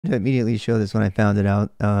to immediately show this when I found it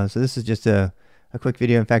out. So this is just a quick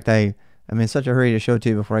video. In fact, I'm in such a hurry to show it to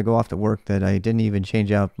you before I go off to work that I didn't even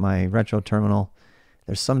change out my retro terminal.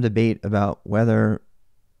 There's some debate about whether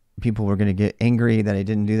people were going to get angry that I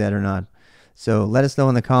didn't do that or not. So let us know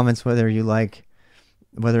in the comments whether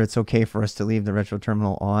it's okay for us to leave the retro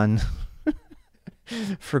terminal on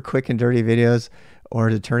for quick and dirty videos or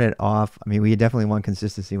to turn it off. I mean, we definitely want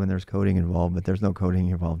consistency when there's coding involved, but there's no coding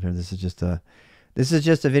involved here. This is just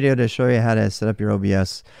a video to show you how to set up your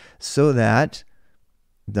OBS so that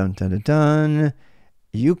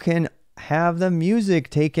you can have the music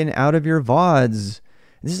taken out of your VODs.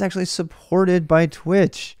 This is actually supported by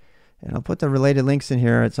Twitch, and I'll put the related links in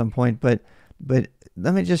here at some point, but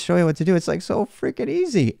let me just show you what to do. It's like so freaking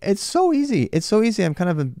easy. It's so easy. It's so easy. I'm kind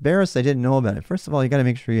of embarrassed I didn't know about it. First of all, you got to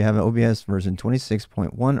make sure you have an OBS version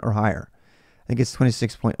 26.1 or higher. I think it's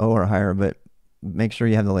 26.0 or higher, but make sure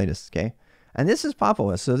you have the latest, okay? And this is Pop!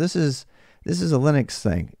 OS, so this is a Linux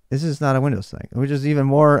thing. This is not a Windows thing, which is even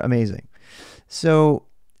more amazing. So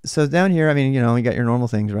down here, I mean, you know, you got your normal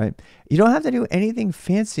things, right? You don't have to do anything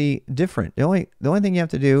fancy different. The only thing you have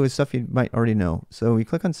to do is stuff you might already know. So you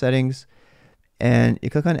click on settings and you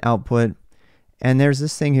click on output, and there's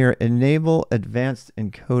this thing here, enable advanced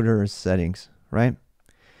encoder settings, right?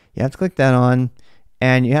 You have to click that on,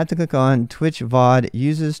 and you have to click on Twitch VOD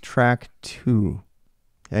uses track 2.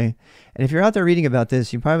 Okay, and if you're out there reading about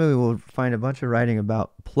this, you probably will find a bunch of writing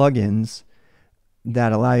about plugins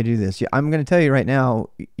that allow you to do this. I'm going to tell you right now,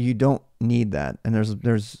 you don't need that. And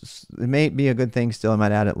it may be a good thing still. I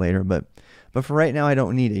might add it later, but for right now, I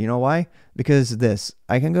don't need it. You know why? Because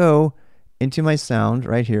I can go into my sound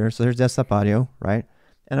right here. So there's desktop audio, right?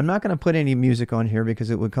 And I'm not going to put any music on here because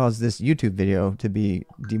it would cause this YouTube video to be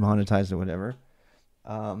demonetized or whatever.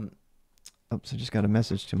 Oops, I just got a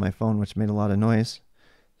message to my phone, which made a lot of noise.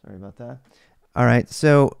 Sorry about that. All right,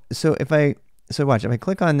 so watch. If I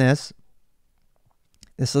click on this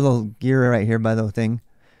little gear right here by the thing.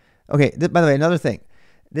 Okay, by the way, another thing.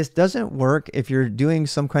 This doesn't work if you're doing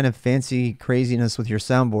some kind of fancy craziness with your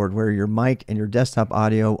soundboard where your mic and your desktop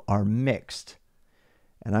audio are mixed.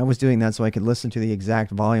 And I was doing that so I could listen to the exact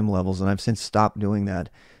volume levels, and I've since stopped doing that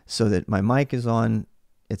so that my mic is on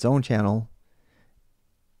its own channel,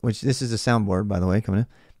 which this is a soundboard, by the way, coming in.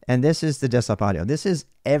 And this is the desktop audio. This is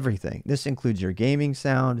everything. This includes your gaming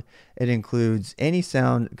sound. It includes any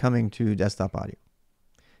sound coming to desktop audio.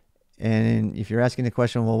 And if you're asking the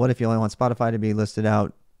question, well, what if you only want Spotify to be listed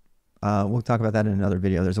out? We'll talk about that in another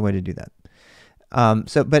video. There's a way to do that.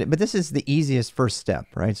 But this is the easiest first step,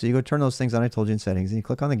 right? So you go turn those things on I told you in settings, and you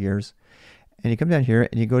click on the gears, and you come down here,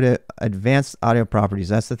 and you go to advanced audio properties.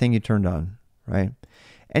 That's the thing you turned on, right?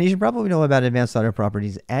 And you should probably know about advanced audio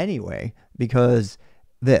properties anyway, because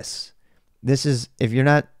this is, if you're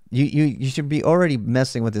not, you should be already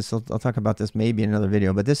messing with this. I'll talk about this maybe in another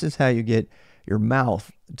video, but this is how you get your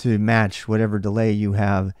mouth to match whatever delay you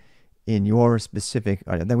have in your specific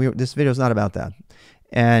audio. This video is not about that.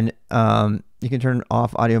 And you can turn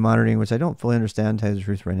off audio monitoring, which I don't fully understand, to tell you the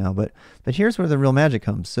truth right now, but here's where the real magic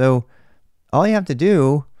comes. So all you have to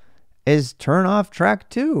do is turn off track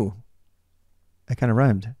 2. That kind of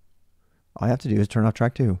rhymed. All you have to do is turn off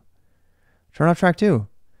track 2. Turn off track 2.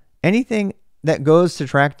 Anything that goes to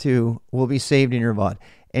track 2 will be saved in your VOD.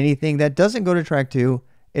 Anything that doesn't go to track 2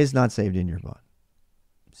 is not saved in your VOD.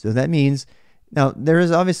 So that means, now there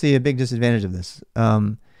is obviously a big disadvantage of this.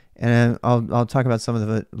 And I'll talk about some of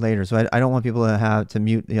it later. So I don't want people to have to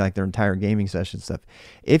mute like their entire gaming session stuff.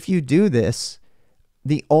 If you do this,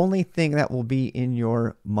 the only thing that will be in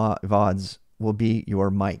your VODs will be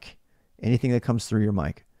your mic. Anything that comes through your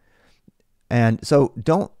mic. And so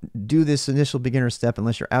don't do this initial beginner step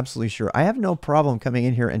unless you're absolutely sure. I have no problem coming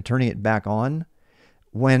in here and turning it back on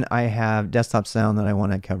when I have desktop sound that I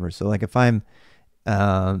want to cover. So like if I'm, if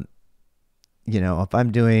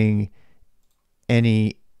I'm doing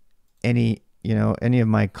any of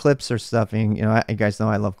my clips or stuffing, you guys know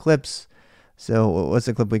I love clips. So what's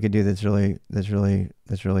a clip we could do that's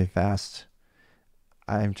really fast?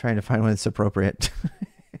 I'm trying to find one that's appropriate.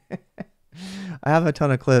 I have a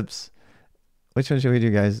ton of clips. Which one should we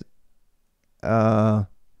do, guys? How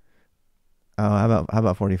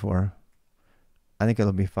about 44? I think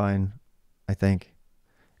it'll be fine. I think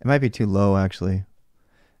it might be too low, actually.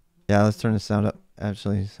 Yeah, let's turn the sound up,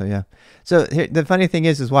 actually. So yeah. So here, the funny thing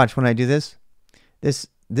is watch when I do this. This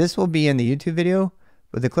will be in the YouTube video,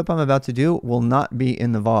 but the clip I'm about to do will not be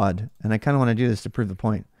in the VOD, and I kind of want to do this to prove the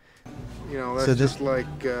point. You know, that's so just like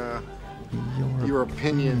your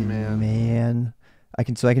opinion, man. I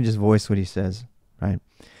can just voice what he says, right?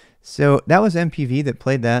 So that was MPV that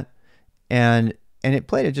played that, and it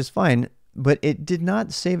played it just fine. but it did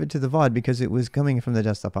not save it to the VOD because it was coming from the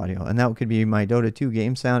desktop audio. And that could be my Dota 2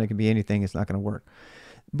 game sound. It could be anything. It's not going to work.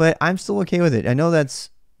 But I'm still okay with it. I know that's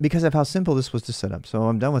because of how simple this was to set up. So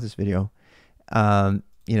I'm done with this video.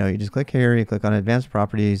 You know, you just click here, you click on advanced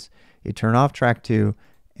properties, you turn off track 2,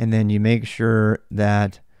 and then you make sure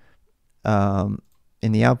that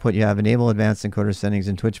in the output you have enable advanced encoder settings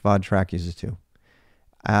and Twitch VOD track uses 2.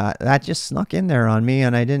 That just snuck in there on me,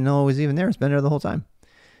 and I didn't know it was even there. It's been there the whole time.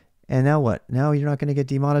 And now what? Now you're not going to get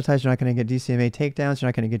demonetized. You're not going to get DCMA takedowns. You're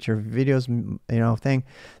not going to get your videos, you know, thing.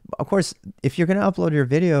 Of course, if you're going to upload your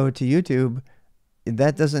video to YouTube,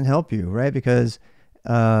 that doesn't help you, right? Because,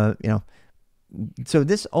 you know, so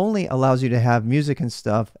this only allows you to have music and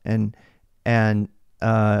stuff and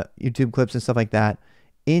YouTube clips and stuff like that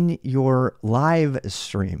in your live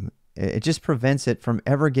stream. It just prevents it from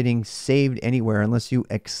ever getting saved anywhere unless you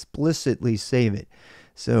explicitly save it.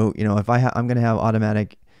 So, you know, if I'm going to have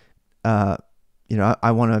automatic, you know,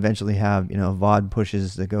 I want to eventually have, you know, VOD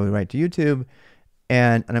pushes that go right to YouTube,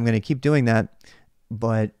 and I'm going to keep doing that.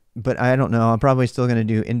 But I don't know. I'm probably still going to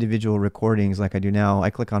do individual recordings like I do now. I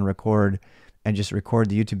click on record and just record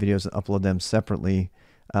the YouTube videos and upload them separately.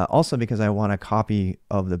 Also because I want a copy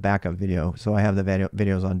of the backup video. So I have the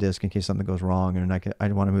videos on disk in case something goes wrong and I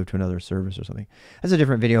want to move to another service or something. That's a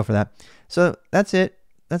different video for that. So that's it.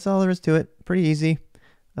 That's all there is to it. Pretty easy.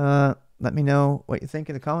 Let me know what you think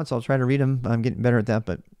in the comments. I'll try to read them. I'm getting better at that,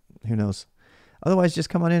 but who knows? Otherwise, just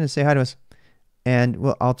come on in and say hi to us.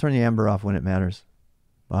 And I'll turn the amber off when it matters.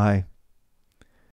 Bye.